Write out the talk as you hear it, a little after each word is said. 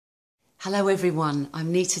Hello everyone,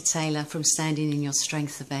 I'm Nita Taylor from Standing in Your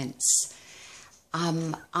Strength events.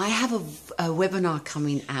 I have a webinar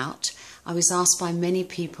coming out. I was asked by many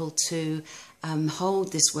people to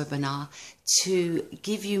hold this webinar to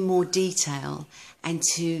give you more detail and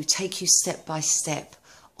to take you step by step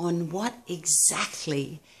on what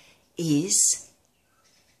exactly is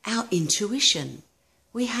our intuition.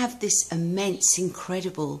 We have this immense,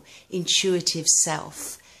 incredible, intuitive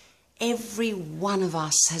self. Every one of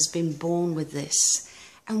us has been born with this,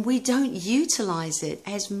 and we don't utilize it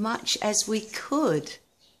as much as we could.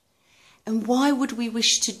 And why would we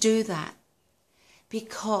wish to do that?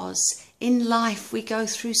 Because in life we go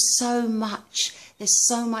through so much, there's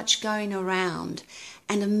so much going around,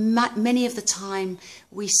 and many of the time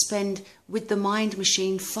we spend with the mind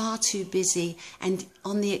machine far too busy and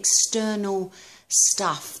on the external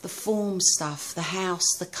stuff, the form stuff, the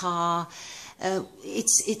house, the car.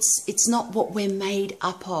 It's not what we're made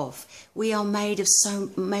up of. We are made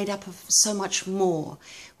up of so much more.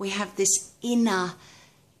 We have this inner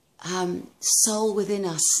soul within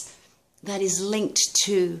us that is linked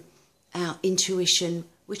to our intuition,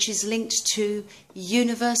 which is linked to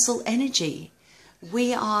universal energy.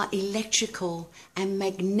 We are electrical and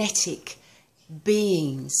magnetic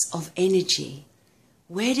beings of energy.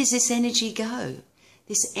 Where does this energy go?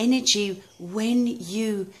 This energy, when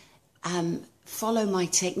you follow my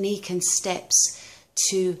technique and steps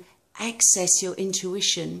to access your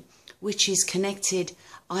intuition, which is connected,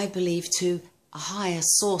 I believe, to a higher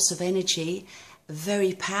source of energy,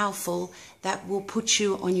 very powerful, that will put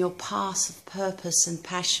you on your path of purpose and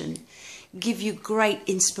passion, give you great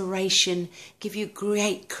inspiration, give you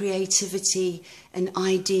great creativity and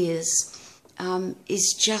ideas,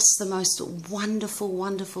 is just the most wonderful,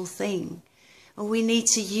 wonderful thing. And we need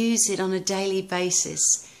to use it on a daily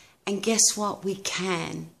basis. And guess what? We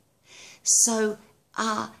can. So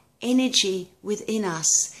our energy within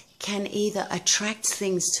us can either attract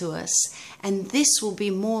things to us, and this will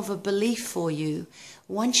be more of a belief for you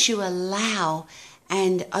once you allow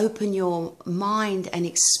and open your mind and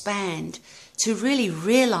expand to really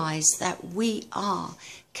realize that we are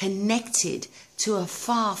connected to a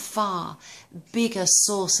far, far bigger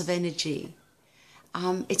source of energy.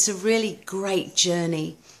 It's a really great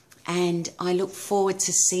journey. And I look forward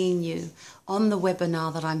to seeing you on the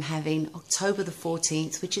webinar that I'm having October the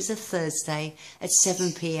 14th, which is a Thursday at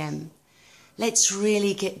 7 p.m. Let's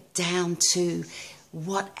really get down to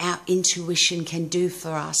what our intuition can do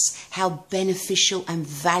for us, how beneficial and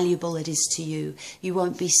valuable it is to you. You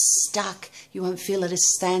won't be stuck. You won't feel at a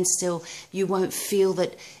standstill. You won't feel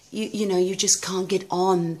that you just can't get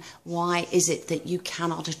on. Why is it that you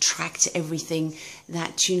cannot attract everything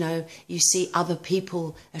that, you see other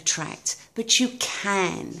people attract? But you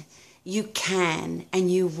can,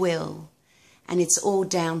 and you will. And it's all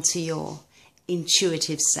down to your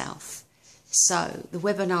intuitive self. So the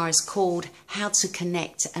webinar is called How to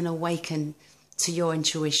Connect and Awaken to Your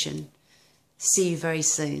Intuition. See you very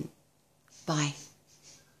soon. Bye.